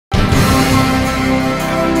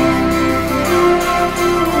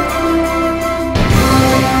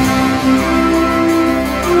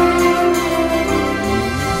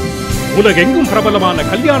உலகெங்கும் பிரபலமான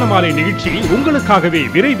கல்யாணமாலை நிகழ்ச்சி உங்களுக்காகவே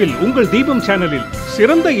விரைவில் உங்கள் தீபம் சேனலில்.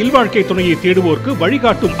 சிறந்த இல்வாழ்க்கை துணையை தேடுவோருக்கு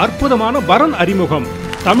வழிகாட்டும் அற்புதமான வரன் அறிமுகம்.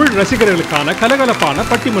 தமிழ் ரசிகர்களுக்கான கலகலப்பான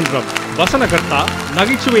பட்டிமன்றம். வசனகர்த்தா,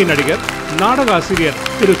 நகைச்சுவை நடிகர், நாடக ஆசிரியர்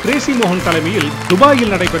திரு கேசி மோகன் தலைமையில்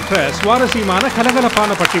துபாயில் நடைபெற்ற சுவாரஸ்யமான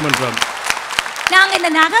கலகலப்பான பட்டிமன்றம். நாங்க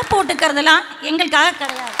இந்த நகை போட்டுக்கிறதெல்லாம் எங்களுக்காக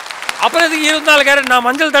கிடையாது. அப்புறம் இதுக்கு 24 கேரட் நான்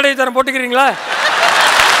மஞ்சள் தடவை தரம் போட்டுக்கிறீங்களா?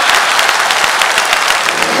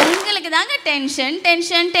 உங்களுக்கு தாங்க டென்ஷன்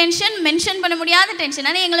டென்ஷன் டென்ஷன் மென்ஷன் பண்ண முடியாத டென்ஷன்.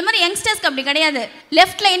 ஆனால் எங்களை மாதிரி யங்ஸ்டர்ஸ்க்கு அப்படி கிடையாது.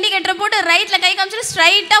 லெஃப்ட்ல இண்டிகேட்டர் போட்டு ரைட்ல கை காமிச்சிட்டு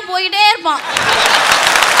ஸ்ட்ரைட்டா போயிட்டே இருப்பான்.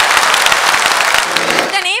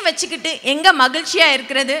 உடனே வச்சுக்கிட்டு எங்க மகிழ்ச்சியா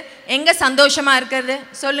இருக்கிறது, எங்க சந்தோஷமா இருக்கிறது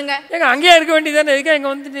சொல்லுங்க. எங்க அங்கேயே இருக்க வேண்டியதானே, எதுக்கு எங்க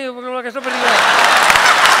வந்து கஷ்டப்படுறீங்க?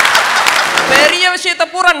 பெரிய விஷயத்தை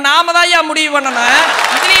பூரா நாம தான் முடிவு பண்ணணும்.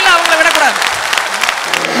 இதுல அவங்கள விடக்கூடாது.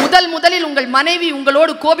 முதலில் உங்கள் மனைவி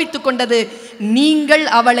உங்களோடு கோபித்துக் கொண்டது நீங்கள்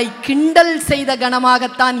அவளை கிண்டல் செய்த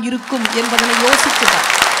கணமாகத்தான் இருக்கும் என்பதனை யோசித்துட்டார்.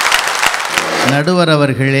 நடுவர்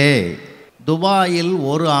அவர்களே, துபாயில்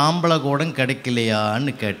ஒரு ஆம்பளை கூட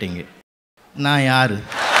கிடைக்கலையான்னு கேட்டீங்க. நான் யாரு?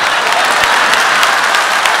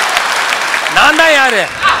 நான் தான் யாரு?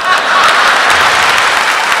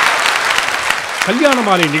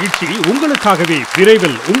 கல்யாணமாலை நிகழ்ச்சி உங்களுக்காகவே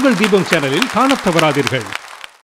விரைவில் உங்கள் தீபம் சேனலில் காணத் தவறாதீர்கள்.